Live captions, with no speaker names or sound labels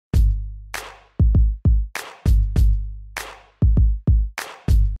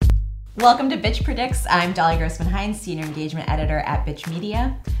Welcome to Bitch Predicts. I'm Dahlia Grossman-Heinze, Senior Engagement Editor at Bitch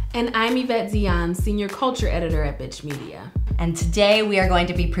Media. And I'm Evette, Dionne, Senior Culture Editor at Bitch Media. And today we are going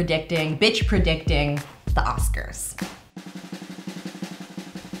to be predicting the Oscars.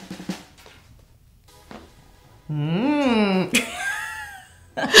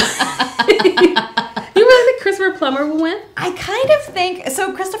 You really think Christopher Plummer will win? I kind of think,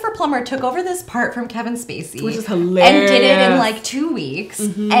 so Christopher Plummer took over this part from Kevin Spacey. Which is hilarious. And did it in like 2 weeks.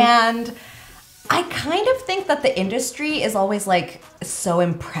 And I kind of think that the industry is always like so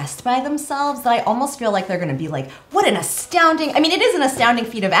impressed by themselves that I almost feel like they're gonna be like, what an astounding, I mean, it is an astounding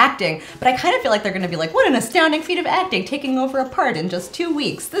feat of acting, but I kind of feel like they're gonna be like, what an astounding feat of acting, taking over a part in just 2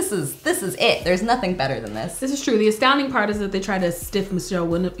 weeks. This is it. There's nothing better than this. This is true. The astounding part is that they try to stiff Michelle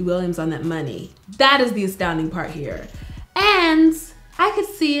Williams on that money. That is the astounding part here. And I could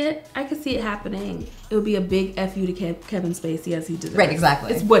see it. I could see it happening. It would be a big F you to Kevin Spacey as he deserves. Right,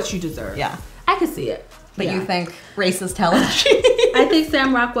 exactly. It's what you deserve. Yeah. I could see it. But you think racist hell in I think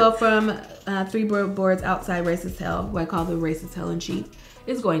Sam Rockwell from Three Boards Outside Racist Hell, who I call the Racist Hell in Chief,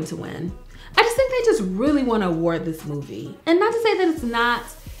 is going to win. I just think they just really want to award this movie. And not to say that it's not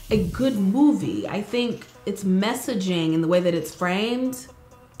a good movie. I think its messaging and the way that it's framed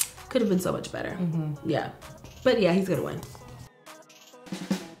could have been so much better. Yeah. But yeah, he's going to win.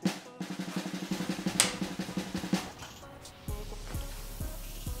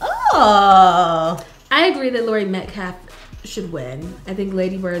 Oh. I agree that Laurie Metcalf should win. I think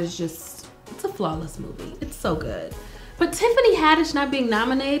Lady Bird is just, it's a flawless movie. It's so good. But Tiffany Haddish not being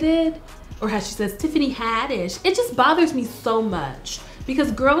nominated, or how she says Tiffany Haddish, it just bothers me so much.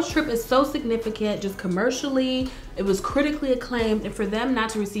 Because Girls Trip is so significant just commercially. It was critically acclaimed. And for them not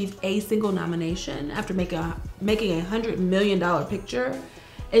to receive a single nomination after making a $100 million picture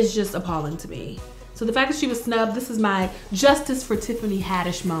is just appalling to me. So the fact that she was snubbed, this is my justice for Tiffany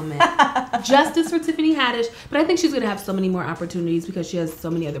Haddish moment. Justice for Tiffany Haddish. But I think she's going to have so many more opportunities because she has so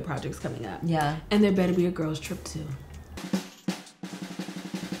many other projects coming up. Yeah. And there better be a Girls Trip too.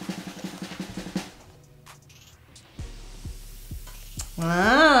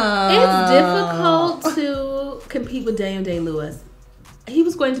 Oh. It's difficult to compete with Daniel Day-Lewis. He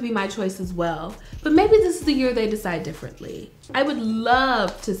was going to be my choice as well. But maybe this is the year they decide differently. I would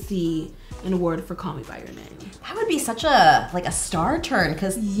love to see an award for Call Me By Your Name. That would be such a star turn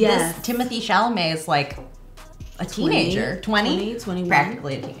because Yes. this Timothy Chalamet is like a teenager. 20? 21.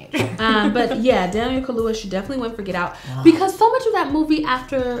 Practically a teenager. But yeah, Daniel Kaluuya should definitely win for Get Out. Because so much of that movie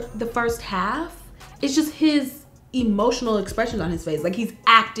after the first half is just his emotional expressions on his face. Like he's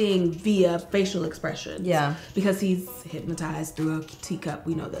acting via facial expressions. Yeah. Because he's hypnotized through a teacup.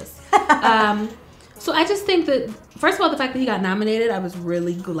 We know this. So I just think that, first of all, the fact that he got nominated, I was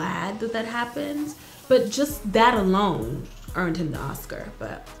really glad that that happened. But just that alone earned him the Oscar.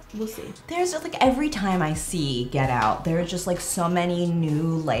 But we'll see. There's just like every time I see Get Out, there are just like so many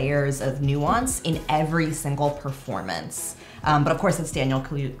new layers of nuance in every single performance. But of course, it's Daniel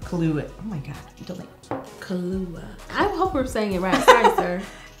Kaluuya. Oh my God, Kaluuya. I hope we're saying it right. Sorry, sir.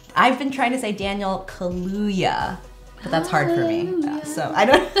 I've been trying to say Daniel Kaluuya, but that's hard for me. So I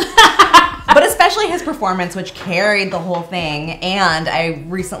don't. But especially his performance, which carried the whole thing. And I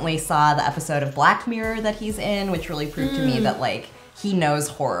recently saw the episode of Black Mirror that he's in, which really proved to me that like he knows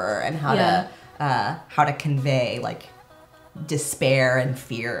horror and how to convey like despair and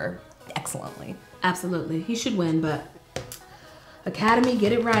fear excellently. Absolutely. He should win, but Academy,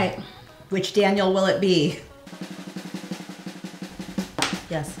 get it right. Which Daniel will it be?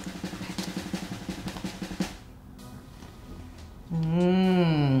 Yes.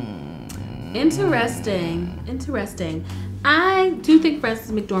 Interesting. I do think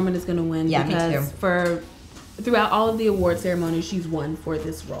Frances McDormand is going to win. Yeah, because me too. Throughout all of the award ceremonies, she's won for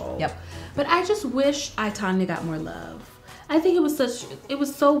this role. Yep. But I just wish I, Tonya got more love. I think it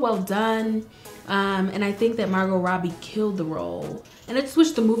was so well done. And I think that Margot Robbie killed the role. And I just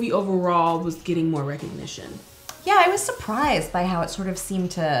wish the movie overall was getting more recognition. Yeah, I was surprised by how it sort of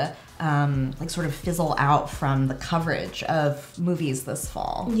seemed to sort of fizzle out from the coverage of movies this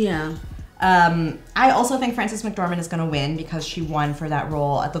fall. Yeah. I also think Frances McDormand is going to win because she won for that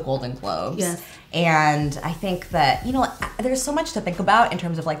role at the Golden Globes. Yes. And I think that, there's so much to think about in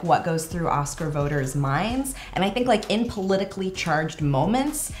terms of like what goes through Oscar voters' minds. And I think like in politically charged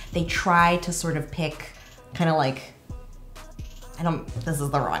moments, they try to sort of pick kind of like, this is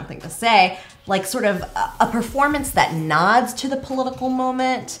the wrong thing to say, like sort of a performance that nods to the political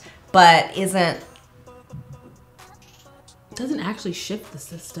moment, but doesn't actually shift the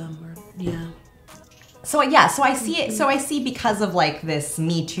system So I see it. So I see because of like this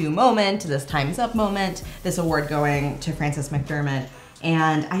Me Too moment, this Time's Up moment, this award going to Frances McDormand.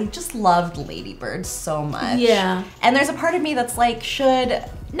 And I just loved Lady Bird so much. Yeah. And there's a part of me that's like,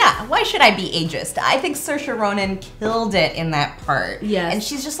 why should I be ageist? I think Saoirse Ronan killed it in that part. Yes. And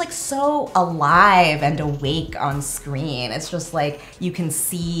she's just like so alive and awake on screen. It's just like you can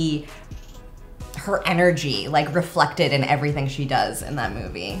see her energy like reflected in everything she does in that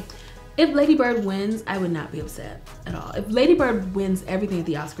movie. If Lady Bird wins, I would not be upset at all. If Lady Bird wins everything at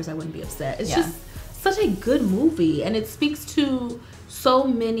the Oscars, I wouldn't be upset. It's just such a good movie, and it speaks to so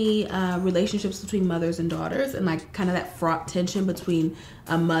many relationships between mothers and daughters, and like kind of that fraught tension between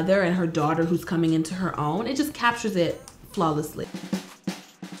a mother and her daughter who's coming into her own. It just captures it flawlessly.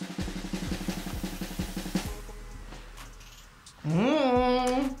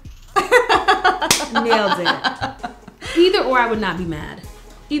 Nailed it. Either or, I would not be mad.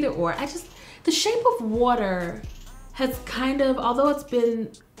 Either or. The Shape of Water has kind of, although it's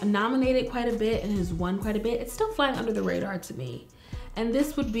been nominated quite a bit and has won quite a bit, it's still flying under the radar to me. And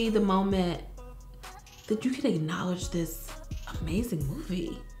this would be the moment that you can acknowledge this amazing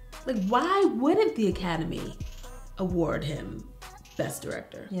movie. Like, why wouldn't the Academy award him Best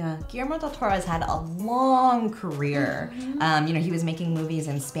Director? Yeah, Guillermo del Toro has had a long career. He was making movies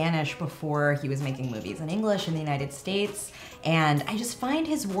in Spanish before he was making movies in English in the United States. And I just find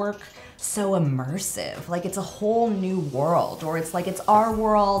his work so immersive. Like, it's a whole new world, or it's like it's our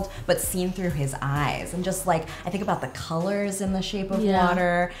world, but seen through his eyes. And just like, I think about the colors in The Shape of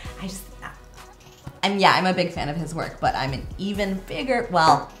Water. I'm a big fan of his work, but I'm an even bigger,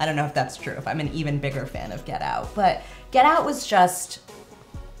 well, I don't know if that's true, if I'm an even bigger fan of Get Out. But Get Out was just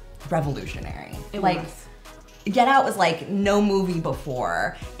revolutionary. Get Out was like no movie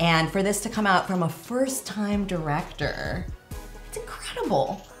before, and for this to come out from a first-time director, it's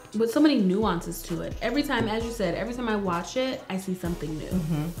incredible. With so many nuances to it. Every time, as you said, every time I watch it, I see something new.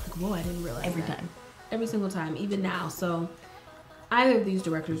 Like, whoa, I didn't realize Every that. time. Every single time, even now. So either of these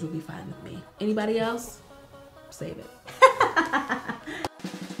directors will be fine with me. Anybody else? Save it.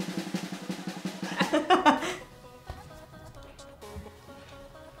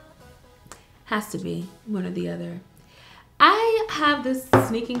 Has to be one or the other. I have this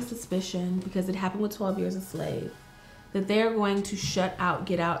sneaking suspicion, because it happened with 12 Years a Slave, that they're going to shut out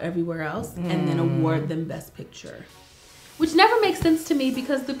Get Out everywhere else and then award them Best Picture. Which never makes sense to me,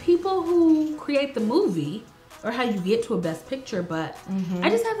 because the people who create the movie are how you get to a Best Picture, but I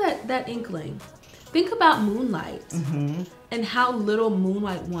just have that inkling. Think about Moonlight and how little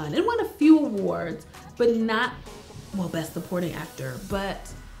Moonlight won. It won a few awards, but not, well, Best Supporting Actor,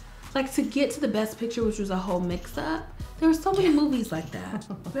 but like to get to the Best Picture, which was a whole mix-up, there are so many movies like that.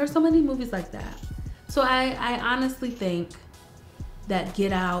 There are so many movies like that. So I honestly think that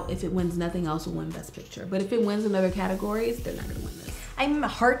Get Out, if it wins nothing else, will win Best Picture. But if it wins in other categories, they're not gonna win this. I'm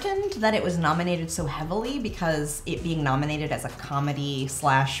heartened that it was nominated so heavily, because it being nominated as a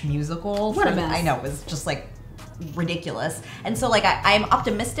comedy/musical, What a mess. I know, it was just like ridiculous. And so like I'm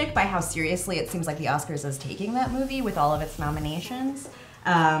optimistic by how seriously it seems like the Oscars is taking that movie with all of its nominations.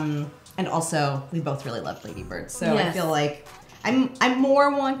 And also, we both really loved Lady Bird, so I feel like I'm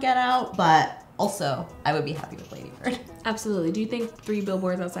more want Get Out, but also I would be happy with Lady Bird. Absolutely. Do you think 3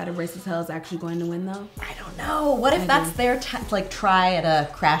 Billboards Outside of Racist Hell is actually going to win, though? I don't know. What if that's their try at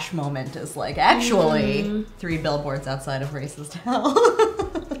a crash moment, is like, actually 3 Billboards Outside of Racist Hell.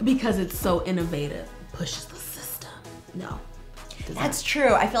 Because it's so innovative. Pushes the system. No. That's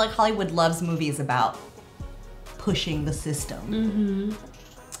true. I feel like Hollywood loves movies about pushing the system.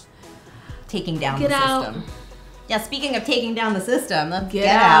 Taking down the system. Yeah, speaking of taking down the system, let's Get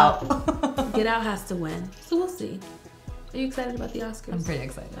Out. Get Out has to win. So we'll see. Are you excited about the Oscars? I'm pretty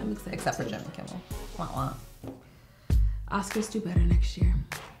excited. I'm excited. Except for too. Jimmy Kimmel. Wah wah. Oscars do better next year.